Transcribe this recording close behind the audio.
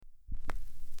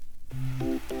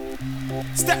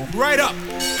Step right up.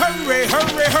 Hurry,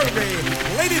 hurry, hurry.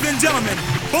 Ladies and gentlemen,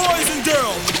 boys and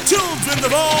girls, children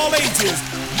of all ages,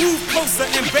 move closer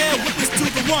and bear witness to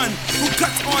the one who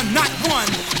cuts on not one,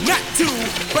 not two,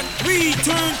 but three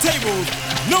turntables,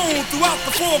 known throughout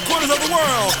the four corners of the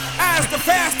world as the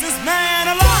fastest man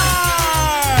alive.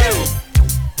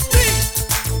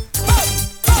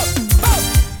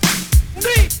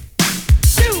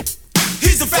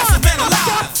 He's the fastest man alive.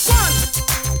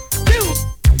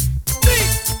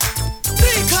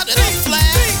 Cut it up,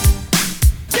 Flash.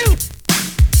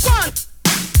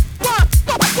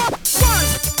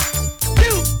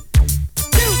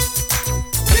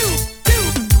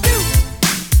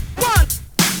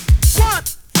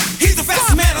 He's the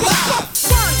fastest man alive.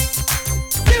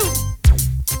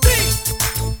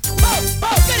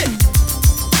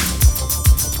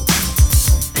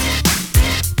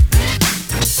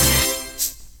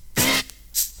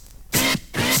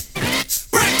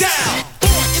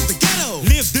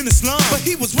 In the slum, but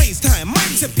he was raised high and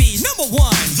mighty to be number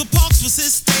one. The Parks was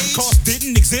his stage, cars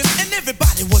didn't exist, and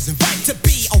everybody was invited to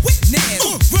be a witness.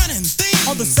 Running things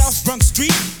on the South Bronx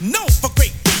street, known for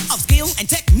great feats of skill and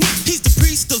technique. He's the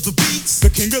priest of the beats, the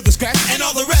king of the scratch, and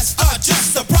all the rest are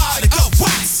just a product of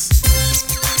wax.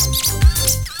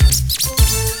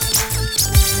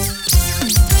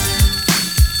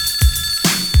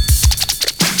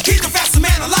 He's the fastest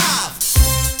man alive.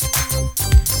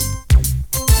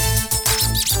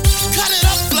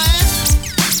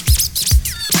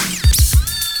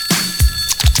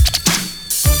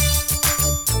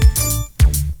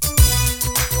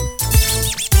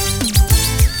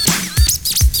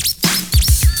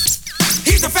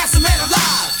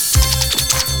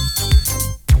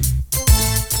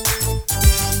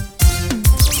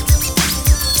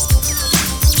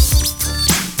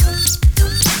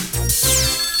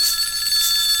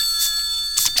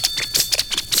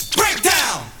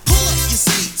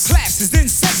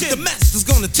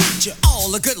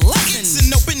 A good lesson. It's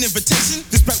an open invitation,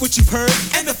 despite what you've heard.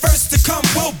 And the first to come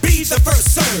will be the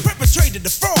first served. Perpetrated the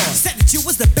fraud, said that you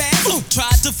was the best.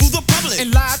 Tried to fool the public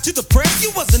and lied to the press.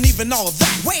 You wasn't even all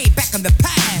that. Way back in the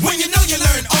past. When you know you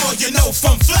learn all you know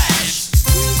from Flash.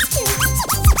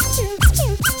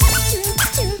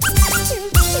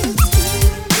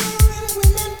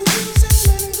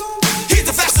 He's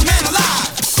the fastest man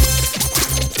alive.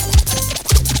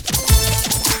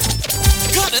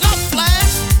 Cut it up, Flash.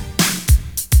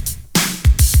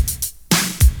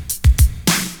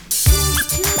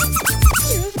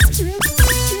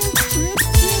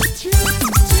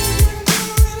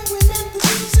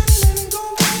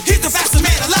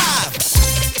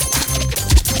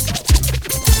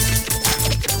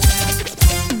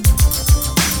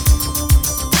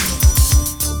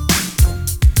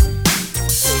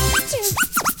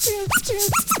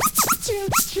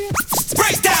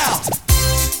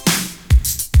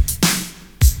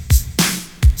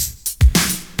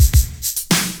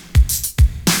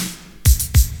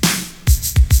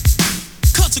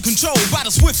 By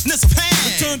the swiftness of hand,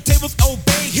 the turntables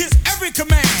obey his every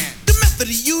command. The method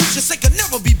he used, you say, could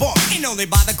never be bought. And only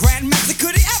by the Grandmaster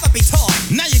could he ever be taught.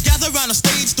 Now you gather around the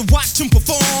stage to watch him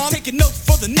perform, taking notes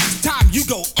for the next time you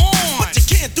go on. But you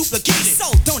can't duplicate it, so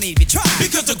don't even try.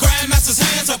 Because the Grandmaster's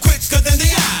hands are quicker than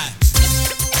the eye.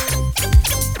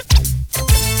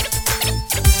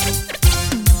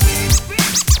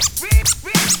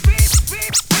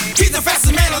 He's the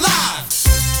fastest man alive.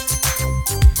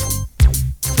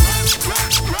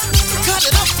 Cut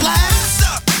it up, Flash.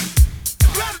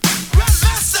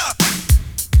 Grandmaster.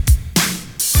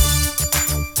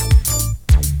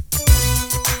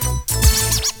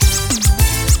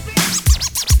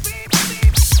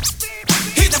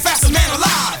 He's the fastest man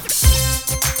alive.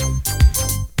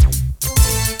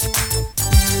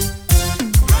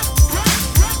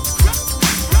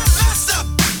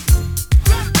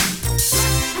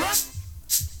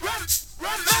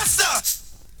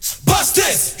 Bust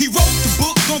this! He wrote the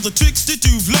book on the tricks that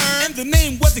you've learned, and the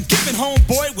name wasn't given,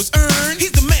 homeboy, it was earned.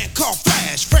 He's the man called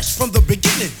Flash, fresh from the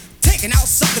beginning, taking out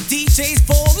sucker DJs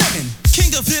for a living.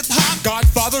 King of hip hop,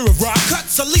 godfather of rock,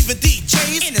 cuts or leaving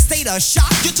DJs in a state of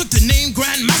shock. You took the name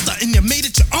Grandmaster and you made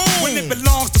it your own. When it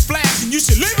belongs to Flash, and you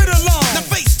should leave it alone. Now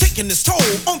fate's taking its toll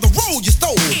on the road you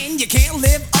stole, and you can't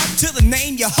live up to the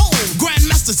name you hold.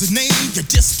 Grandmaster's a name you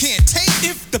just can't take.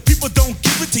 If the people don't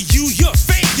give it to you, you're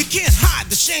fake. You can't hide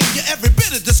the shame, you're every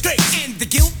bit a disgrace, and the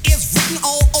guilt is written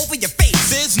all over your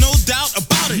face. There's no doubt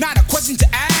about it, not a question to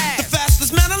ask. The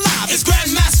fastest man alive is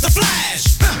Grandmaster Flash.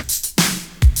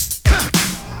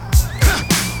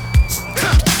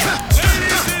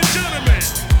 Ladies and gentlemen,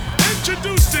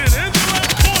 introducing in the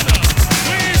right corner,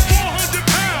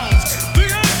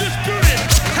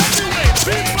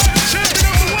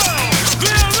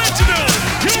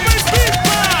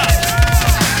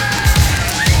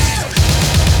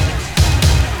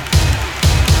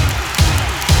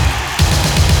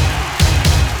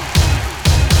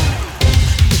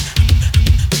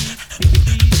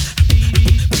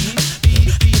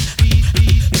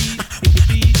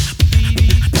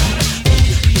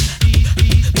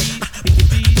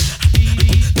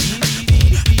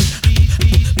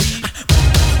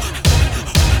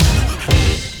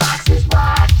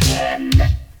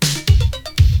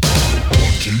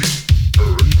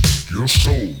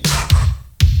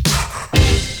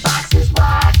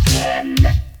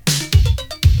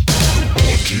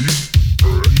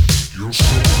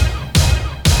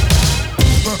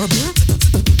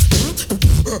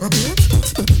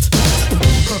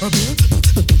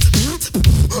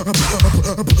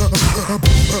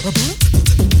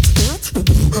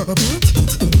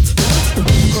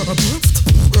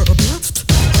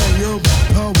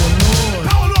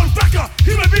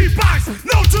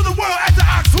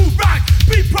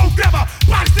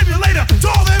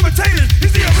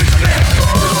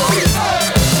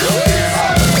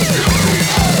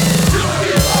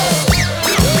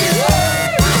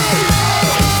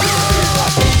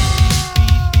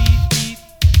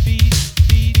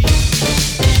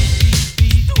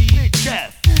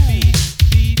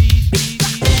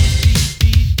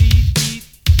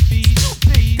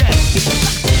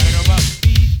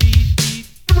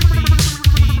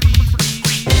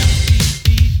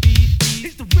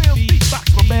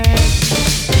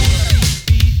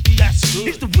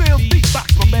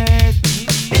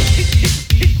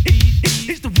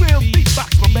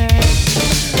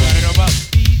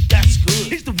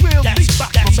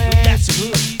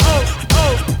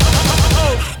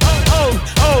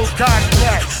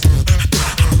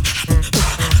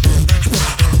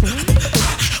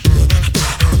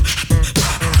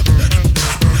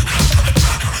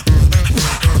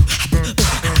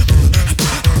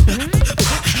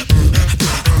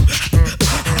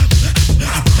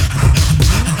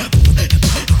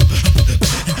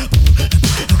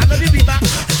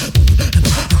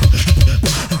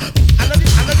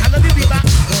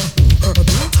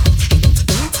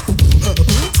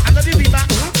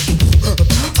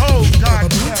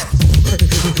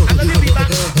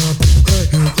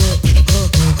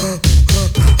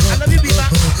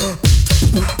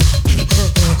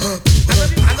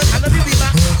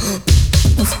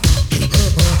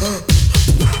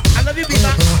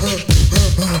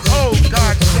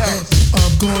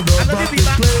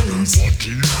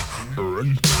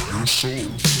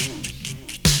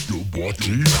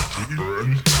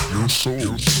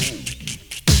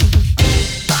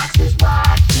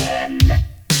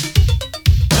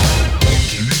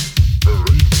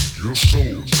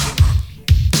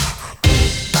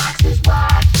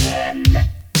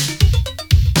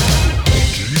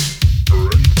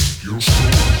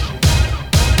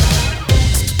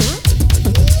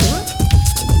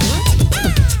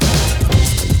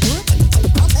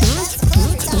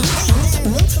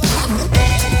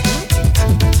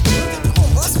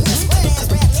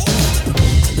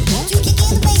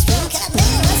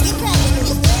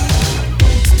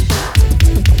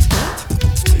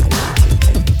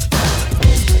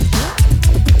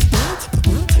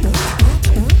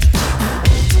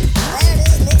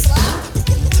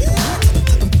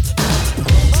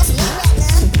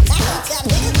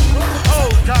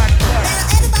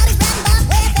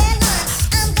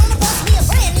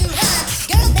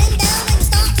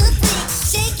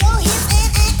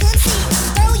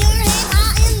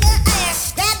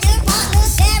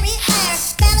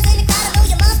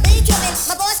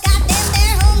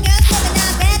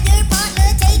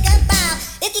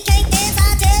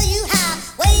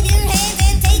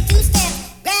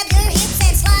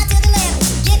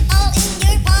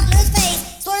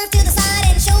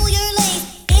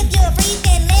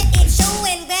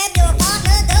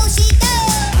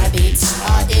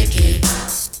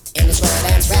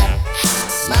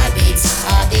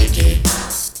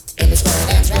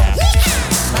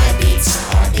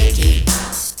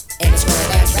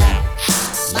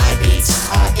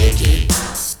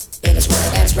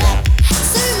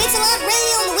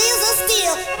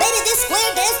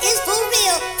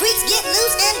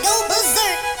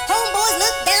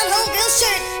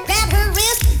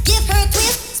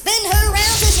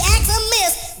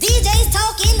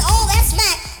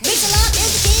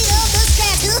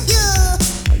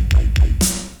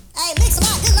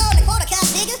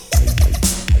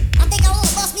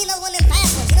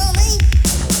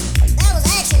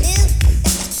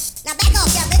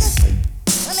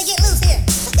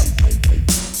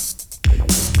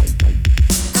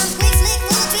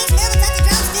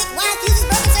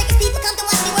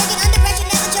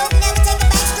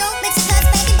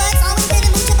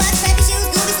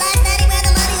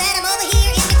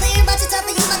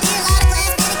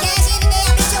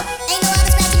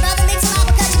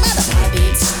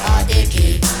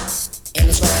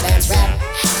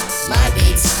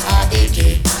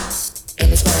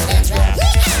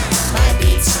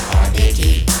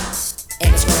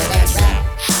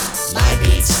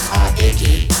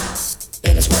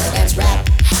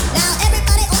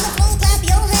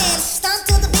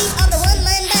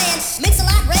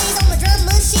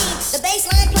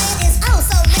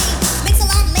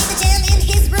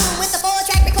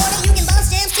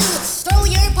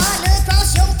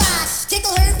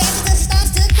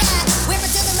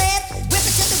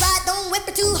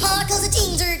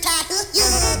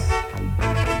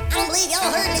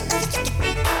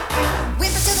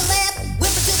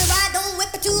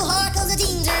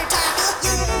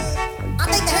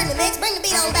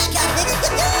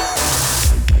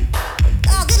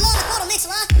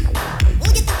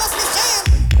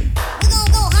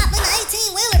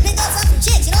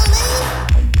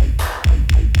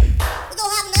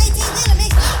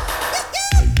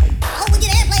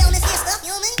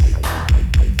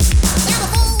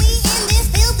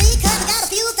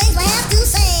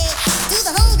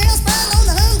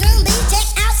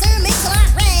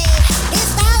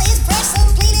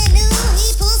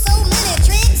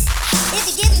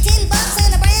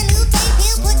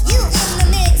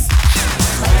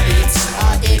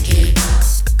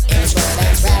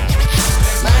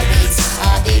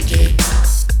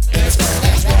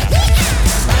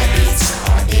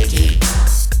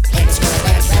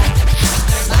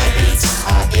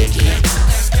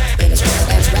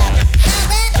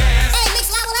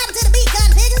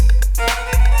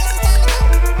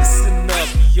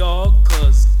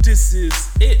 This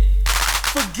is it.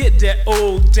 Forget that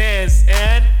old dance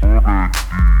and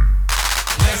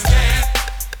let's dance.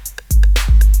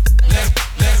 Let's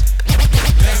dance.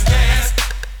 Let's dance.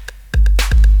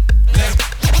 Let's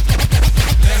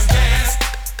dance.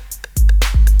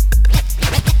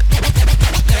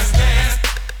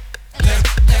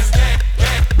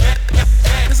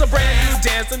 There's a brand new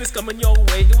dance and it's coming your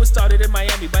way. It was started in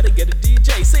Miami by the Ghetto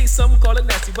DJ. Say some call it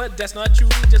nasty, but that's not true.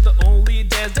 Just the only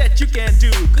dance that you can do.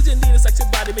 Cause you need a sexy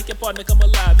body, make your partner come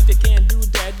alive. If you can't do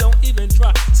that, don't even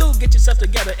try. So get yourself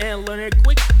together and learn it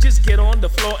quick. Just get on the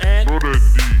floor and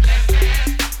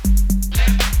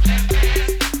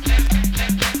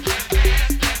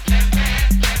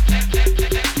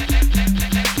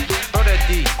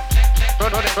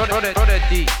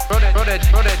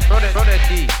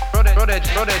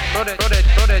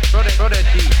Throw The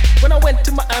D. When I went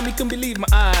to Miami, couldn't believe my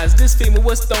eyes. This female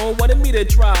was stoned, wanted me to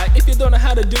try. If you don't know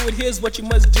how to do it, here's what you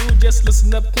must do. Just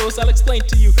listen up close, I'll explain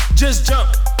to you. Just jump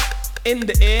in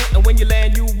the air, and when you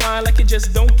land, you whine like you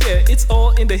just don't care. It's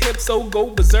all in the hips, so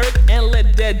go berserk and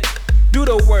let that do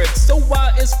the work. So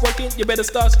while it's working, you better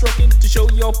start stroking to show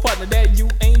your partner that you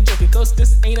ain't joking. Cause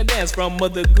this ain't a dance from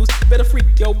Mother Goose. Better freak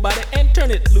your body and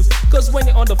turn it loose. Cause when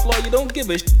you're on the floor, you don't give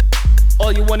a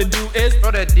all you wanna do is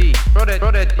Throw that D, throw that, throw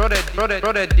that, throw that, throw that,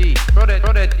 throw that D, throw that,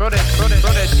 throw that, throw that, throw that,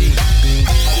 throw that D.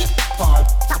 Party,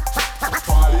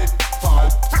 party,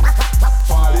 party,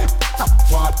 party,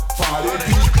 party, party,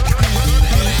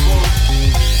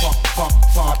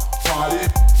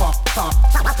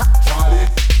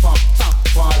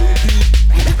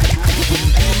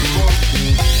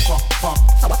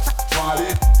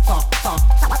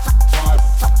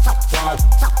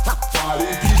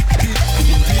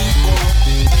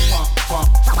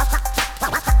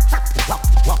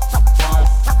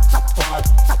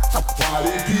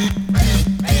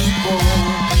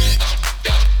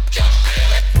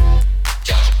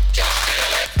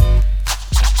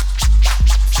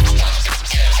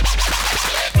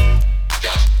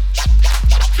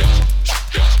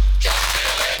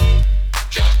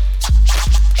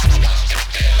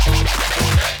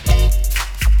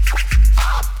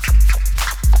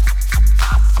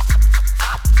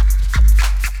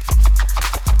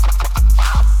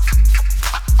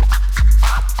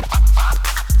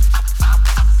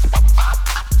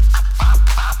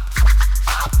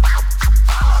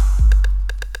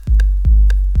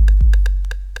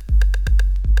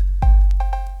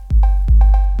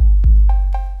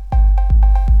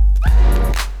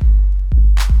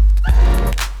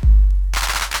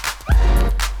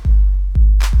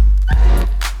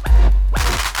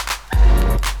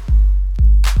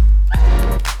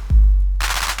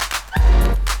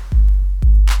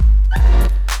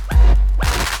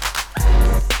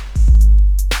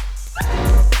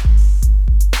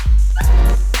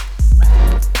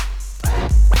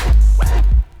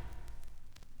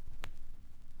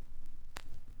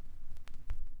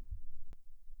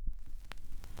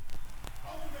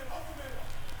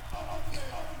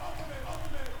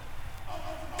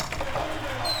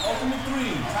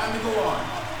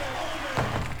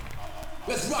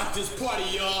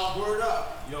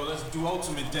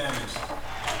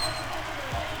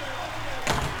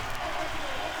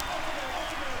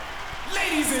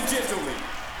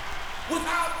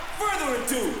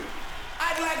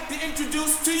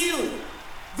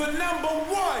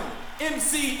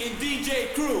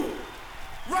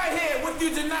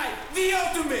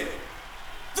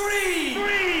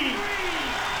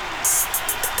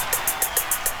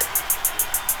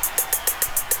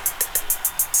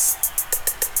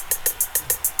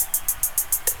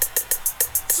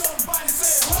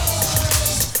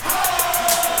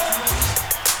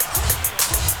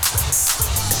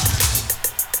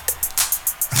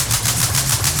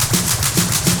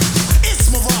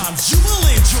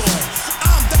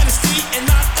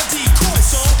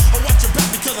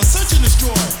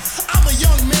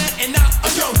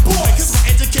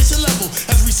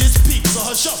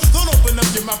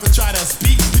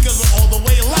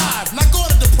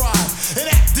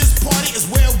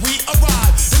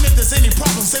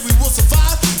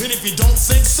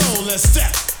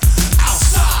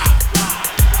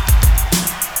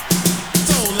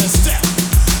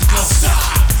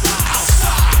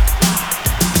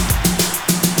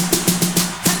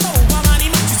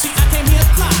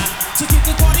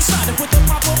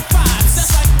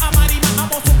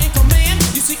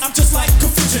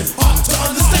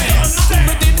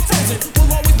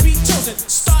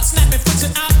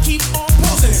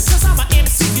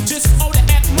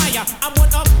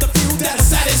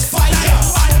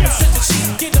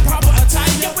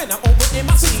 When I'm over in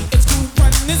my scene, it's cool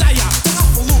running his eye out. I'm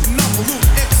for looting, I'm for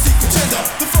looting.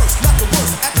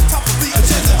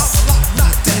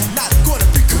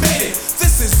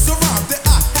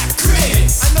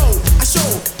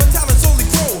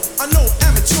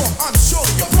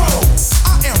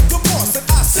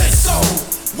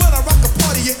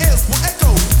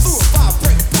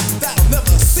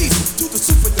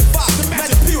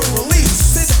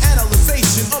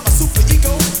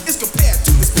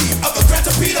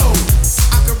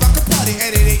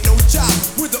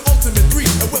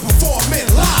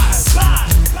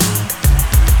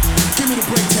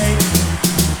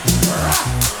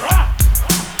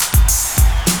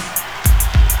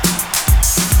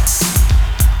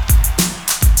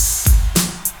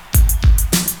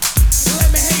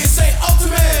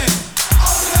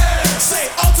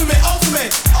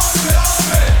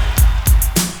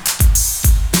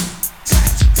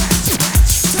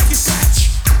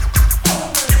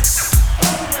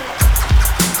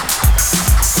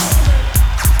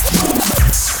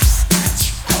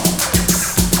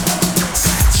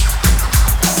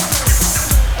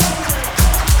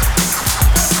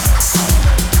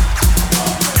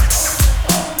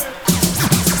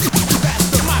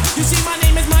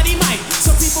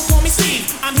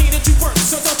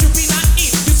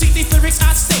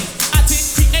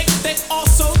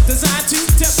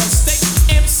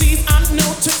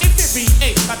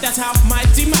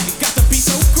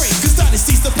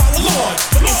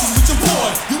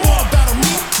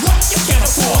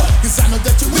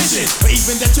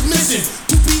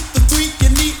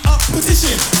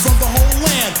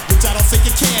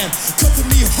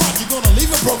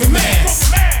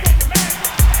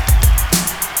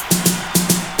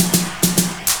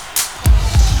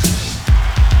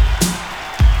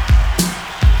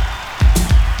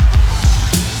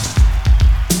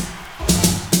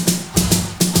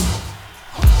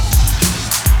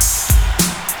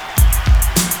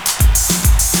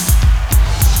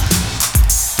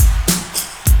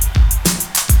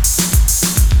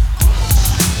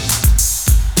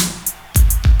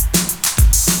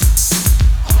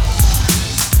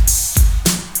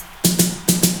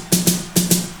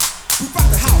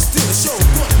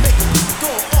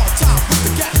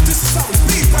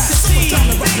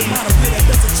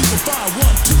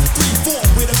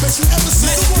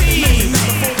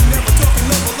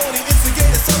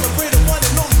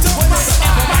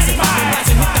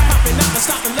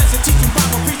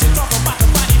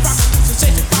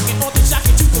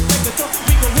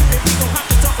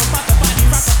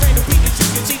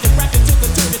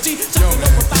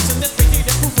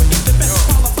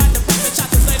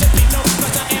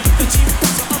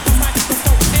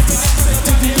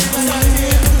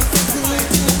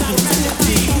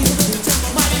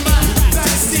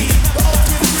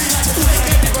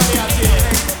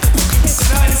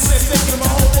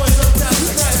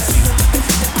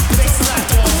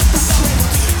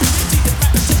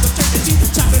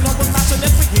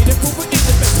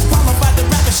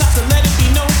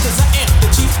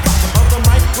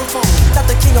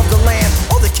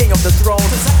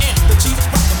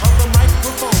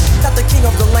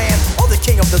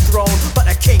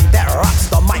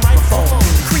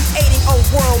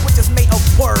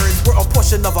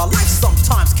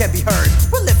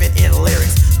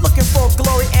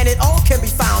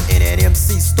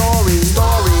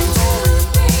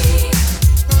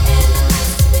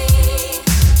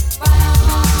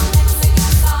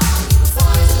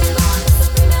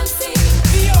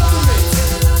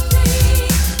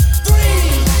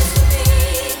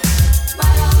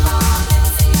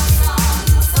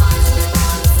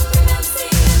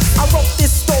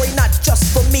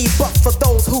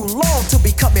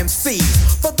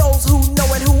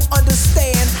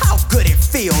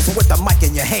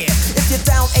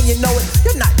 and you know it.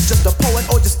 You're not just a poet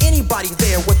or just anybody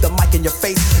there with the mic in your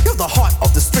face. You're the heart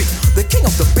of the street, the king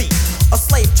of the beat, a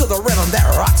slave to the rhythm that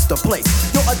rocks the place.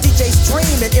 You're a DJ's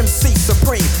dream and MC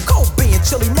supreme, cold being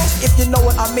chilly most if you know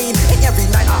what I mean. And every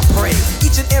night I pray,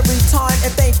 each and every time,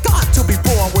 and thank God to be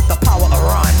born with the power of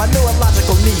rhyme. My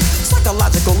neurological need,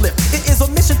 psychological lift. It is a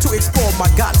mission to explore my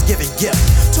God's given gift.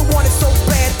 To want it so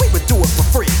bad, we would do it for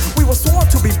free. We were sworn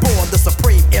to be born the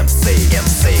supreme MC.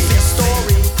 MC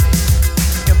story,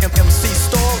 MC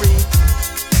story,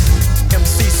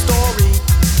 MC story,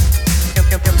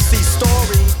 MC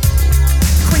story.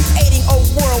 Creating a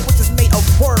world which is made of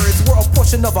words, where a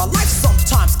portion of our life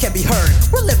sometimes can be heard.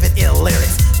 We're living in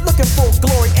lyrics, looking for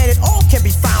glory, and it all can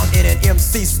be found in an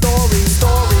MC story.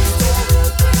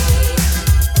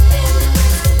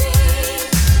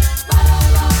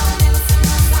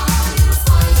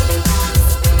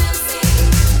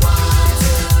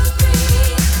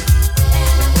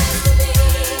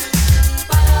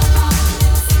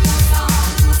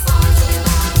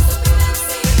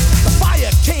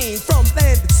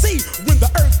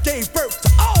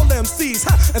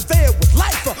 And there was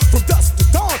life from dusk to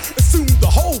dawn, and soon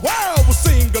the whole world will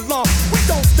sing along. We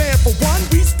don't stand for one,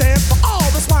 we stand for all.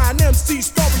 That's why an MC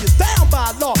story is down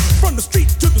by law. From the street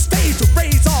to the stage to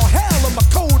raise all hell, and my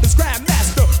code is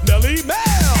Grandmaster Nelly Mel.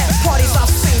 At parties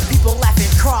I've seen people laugh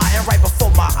and cry, and right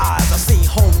before my eyes I've seen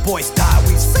homeboys die.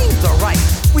 We've seen the right,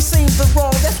 we seen the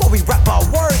wrong. That's why we rap our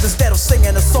words instead of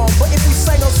singing a song. But if we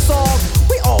sang a song,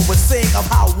 we always sing of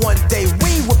how one day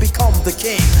we will become the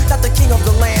king. Not the king of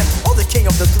the land or the king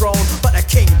of the throne, but a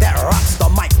king that rocks the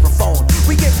microphone.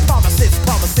 We give promises,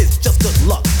 just good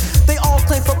luck. They all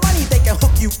claim for money they can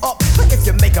hook you up, but if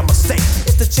you make a mistake,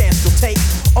 it's the chance you'll take,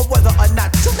 or whether or not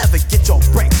you'll never get your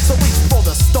break. So reach for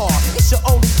the star, it's your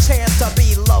only chance to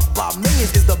be loved by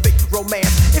millions, is the big romance.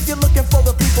 If you're looking for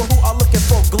the people who are looking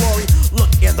for glory,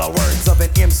 look in the words of an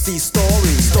MC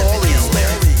story. Living in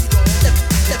lyrics,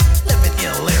 living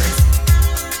in lyrics,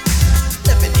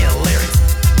 living in lyrics,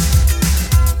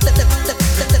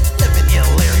 living in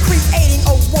lyrics. Creating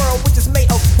a world which is made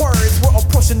of words, where a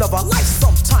portion of our life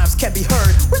sometimes can be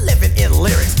heard. We're living in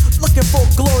lyrics, looking for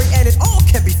glory, and it all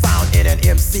can be found in an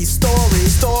MC story.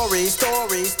 That's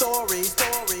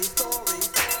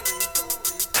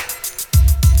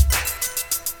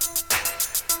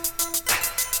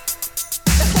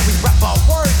why we rap our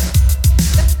words.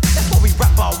 That's why we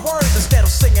rap our words instead of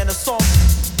singing a song.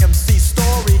 MC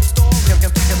story,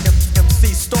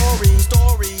 MC story,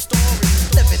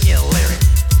 living in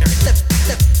lyrics,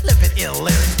 living in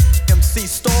lyrics. MC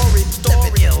story,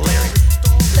 living in lyrics,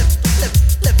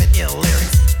 living in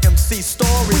lyrics. MC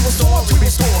story. We were sworn to be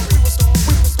born. We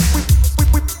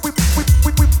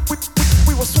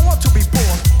were sworn to be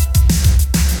born.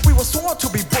 We were sworn to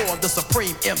be born the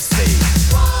supreme MC.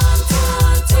 1,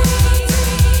 2, 3.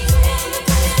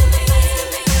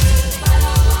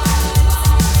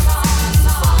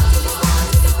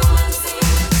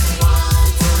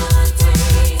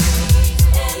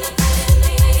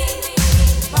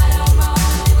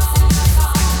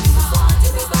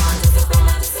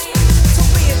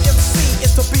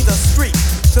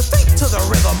 To think to the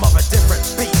rhythm of a different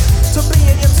beat. To be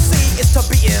an MC is to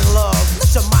be in love.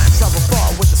 Let your mind travel far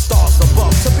with the stars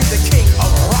above. To be the king of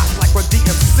rock like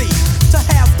Rodeo Drive. To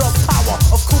have the power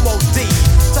of Kumo D.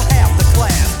 To have the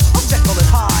class of Jekyll and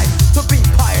Hyde. To be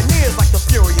pioneers like the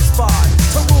Furious Five.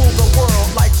 To rule the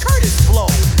world like Curtis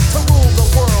Blow. To rule the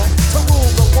world, to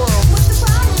rule the world. What's the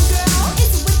problem, girl?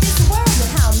 It's with this world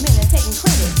and how men are taking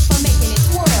credit for making it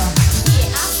twirl.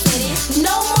 Yeah, I said it.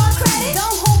 No more credit.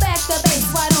 Don't hold back the bass.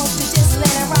 Why don't you just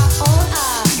let it rock on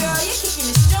up? Girl, you're kicking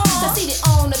it strong. So seated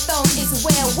on the throne is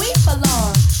where we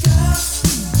belong. Girls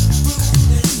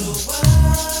ruling the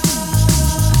world.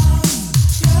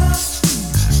 Girls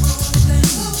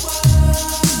ruling the world.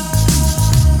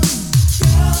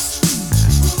 Girls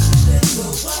ruling the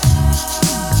world.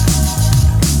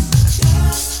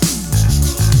 Girls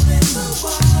ruling the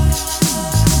world.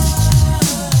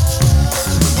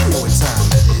 You know what time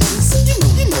it is.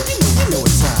 You know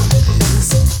what time it is.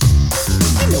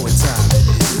 You know what time it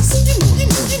is. You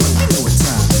know what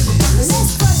time it is.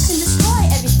 Let's crush and destroy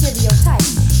every stereotype.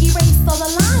 Erase all the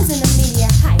lines in the media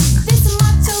hype. This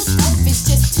macho stuff is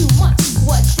just too much.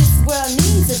 What this world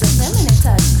needs is a feminine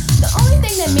touch. The only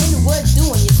thing that men were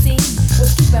doing, you see,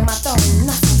 was keeping my throne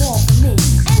nice and warm for me,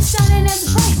 and shining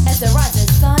as bright as the rising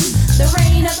sun. The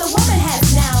reign of the woman has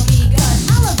now begun.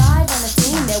 I'll arrive on a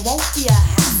scene that won't be a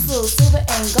hassle. Silver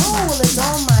and gold is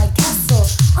on my castle.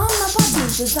 On my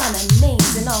parties, designer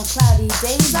names, and on cloudy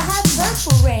days I have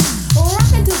purple rain.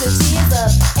 Rocking to the cheers of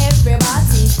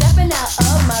everybody, stepping out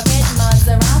of my red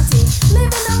Maserati, living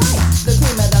the life, the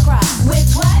cream of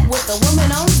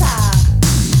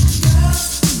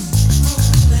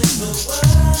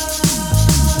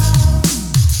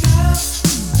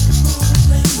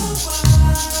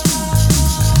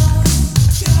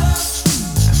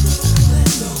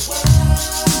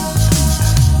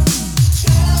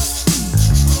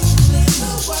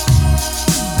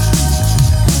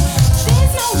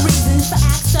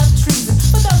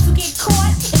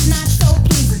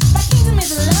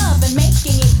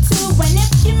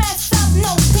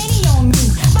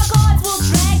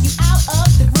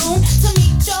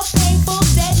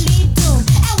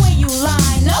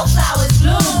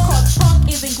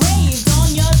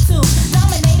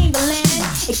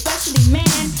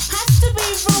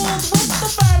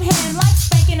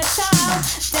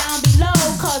down below.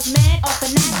 Cause men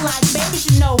often act like babies,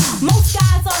 you know. Most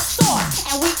guys are soft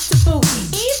and weak to boot.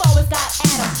 Eve always got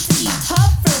Adam to eat her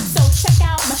fruit. So check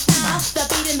out my style, the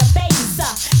beat and the bass.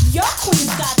 Your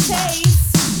queen's got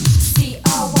taste.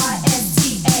 C-R-Y-S-T-A-L.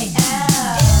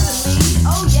 In the lead,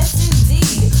 oh yes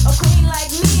indeed. A queen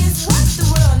like me is what the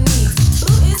world needs.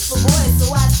 Blue is for boys,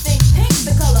 so I think pink,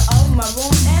 the color of my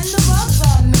room, and the rugs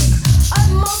are mink.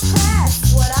 Utmost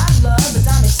class, what I love. The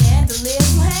diamond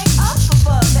chandeliers who hang up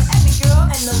above. That every girl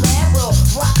in the land will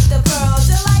rock the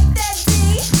pearls. You like that,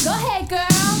 D? Go ahead,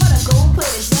 girl. But a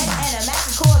gold-plated jet and a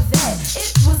matching Corvette.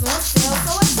 It was on sale,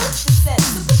 so I took the set.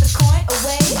 So put the coin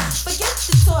away. Forget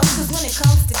the toys, cause when it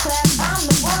comes to class, I'm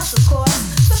the boss, of course.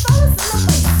 The fellas in the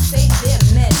place say they're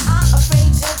men. I'm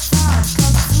afraid your time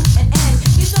comes to an end.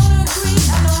 You don't agree?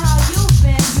 I know how you've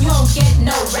been. You won't get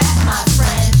no rap, my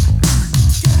friend.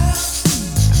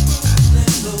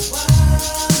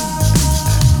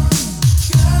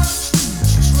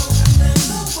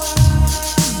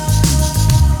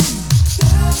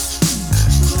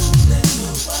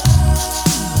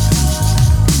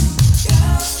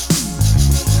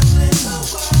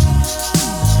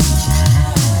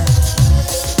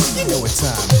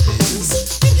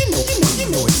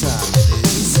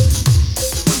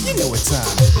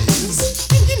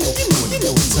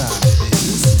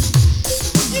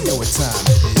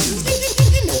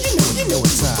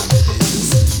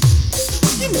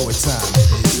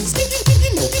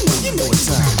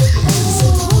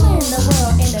 Rulin the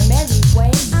world in a merry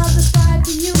way. I'll describe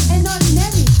to you an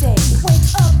ordinary day. Wake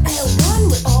up at 1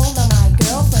 with all of my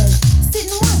girlfriends. Sit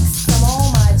and watch some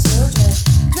all my children.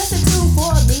 Dress at 2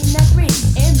 for meeting at 3.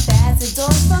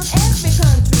 Ambassadors from every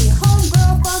country.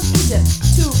 Homegirl from Egypt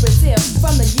to Brazil.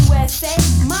 From the USA,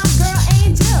 my girl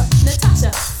Angel.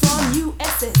 Natasha from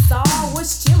USSR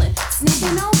was chillin'.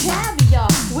 Snacking on caviar.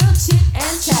 We'll chit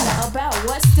and chatter about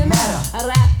what's the matter.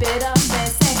 Wrap it up and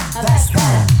say, that's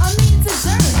better. A means a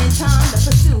journey in time to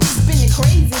pursue. Spending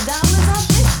crazy dollars on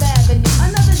Fifth Avenue.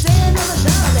 Another day, another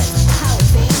dollar. That's how it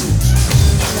seems.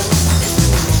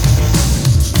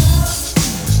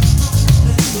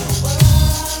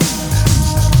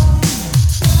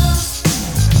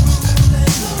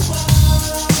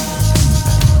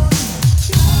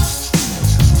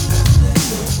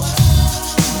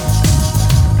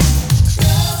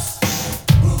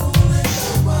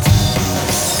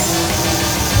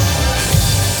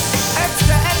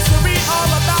 Read all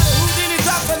about it. Whodini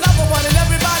drops another one in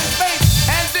everybody's face.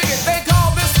 And dig it, they call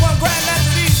this one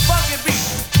Grandmaster Flash funky beat.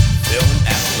 Film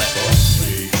at level.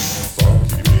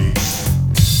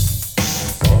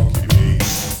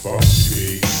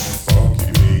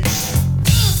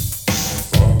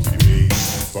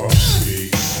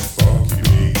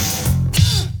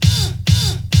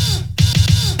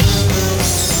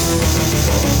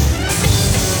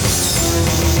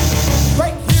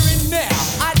 Right here and now,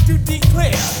 I do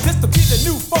declare this to be the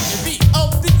new funky beat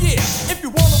of the year. If you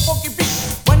want a funky beat,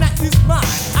 why not use mine?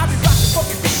 I be rocking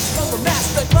funky beats from the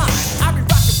mastermind. I be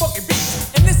rocking funky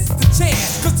beats, and this is the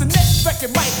chance. Cause the next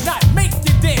record might not make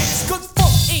you dance. Cause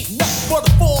funk ain't nothing but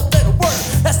a 4-letter word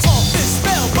that's often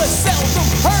spelled but seldom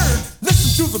heard. Listen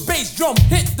to the bass drum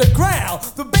hit the ground.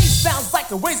 The bass sounds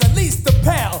like it weighs at least a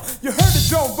pound. You heard the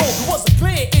drum roll, it wasn't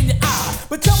clear in your eye.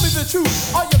 But tell me the truth,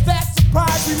 are you that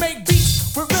surprised? We make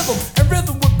beats with rhythm and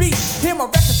rhythm with beats. Hear my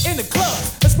records in the club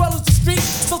as well as the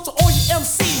streets. So to all you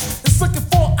MCs that's looking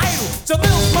for an idol,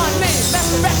 Jalil's my name,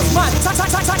 Master Rapper's my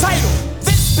title.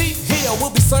 This beat here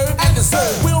will be served and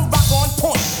deserved. We'll rock on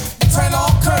point and turn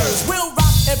all curves. We'll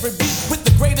rock every beat with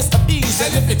the greatest of ease.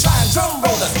 And if you try and drum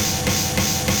roll us,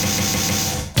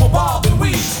 we'll bob and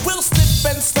weave. We'll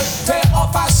slip and slip, tear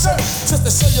off our shirt, just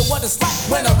to show you what it's like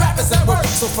when a rapper's at work.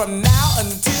 So from now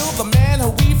until the man who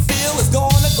we feel is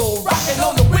gonna go rocking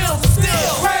on the wheels of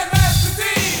steel. Grandmaster D,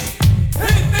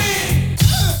 hit me.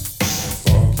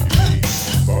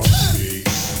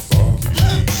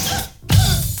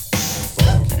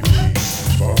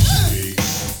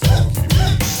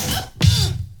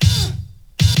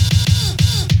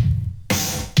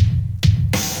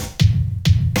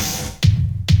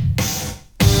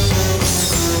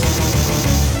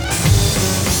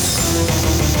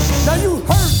 Now you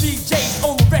heard DJs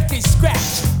on the record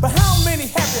scratch, but how many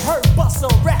have you heard bust a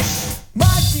rap? My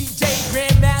DJ,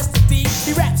 Grandmaster D,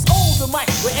 he raps on the mic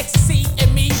with ecstasy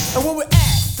and me. And when we're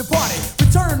at the party, we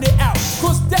turn it out,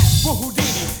 cause that's what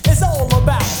Whodini is all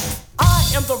about. I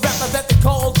am the rapper that they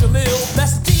call Jalil.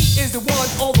 Master D is the one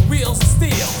on the wheels of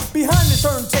steel. Behind the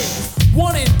turntables,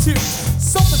 1 and 2,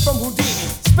 something from Whodini,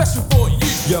 special for you.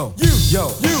 Yo, you,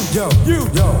 yo, you, yo, you,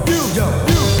 yo, you, yo,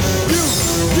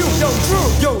 you, yo, Drew.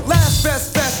 Yo, last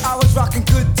fest, I was rocking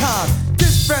good time.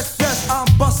 This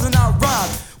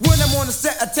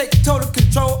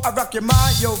rock your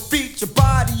mind, your feet, your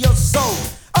body, your soul.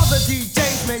 Other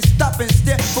DJs may stop and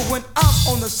stare, but when I'm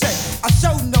on the set, I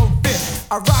show no fear.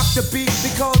 I rock the beat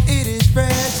because it is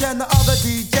fresh, and the other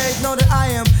DJs know that I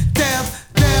am damn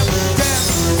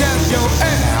your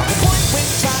ass. The point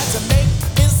we're trying to make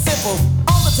is simple.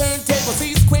 On the turntables,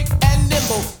 he's quick and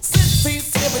nimble. Since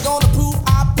he's here, we're gonna prove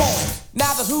our point.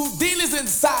 Now the Whodini's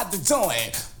inside the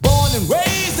joint. Born and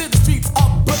raised in the streets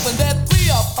of Brooklyn, there are 3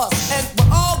 of us, and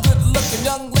we're all good-looking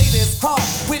young ladies. Hard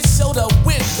with shoulder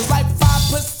win, 'cause like 5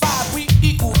 plus 5, we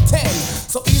equal 10.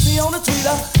 So easy on the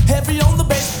tweeter, heavy on the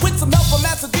bass. With some help from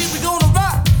Master D, we gonna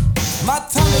rock. My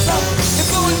time is up,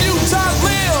 it's on you, John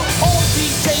Lil. All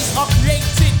DJs are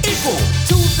created equal.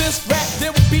 To this rap,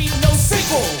 there will be no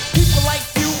sequel. People like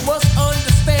you must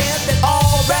understand that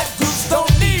all rap groups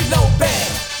don't need no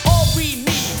band. All we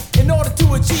need in order to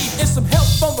achieve is some help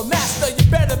from the master. You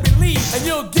better believe, and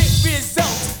you'll get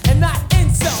results and not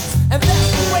insults. And that's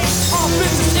the way our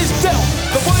business is dealt.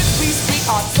 The words we speak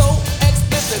are so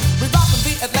explicit. We rock from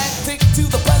the Atlantic to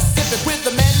the Pacific with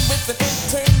the men with an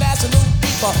international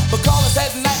beeper. But call us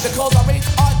at night because our rates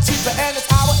are cheaper and it's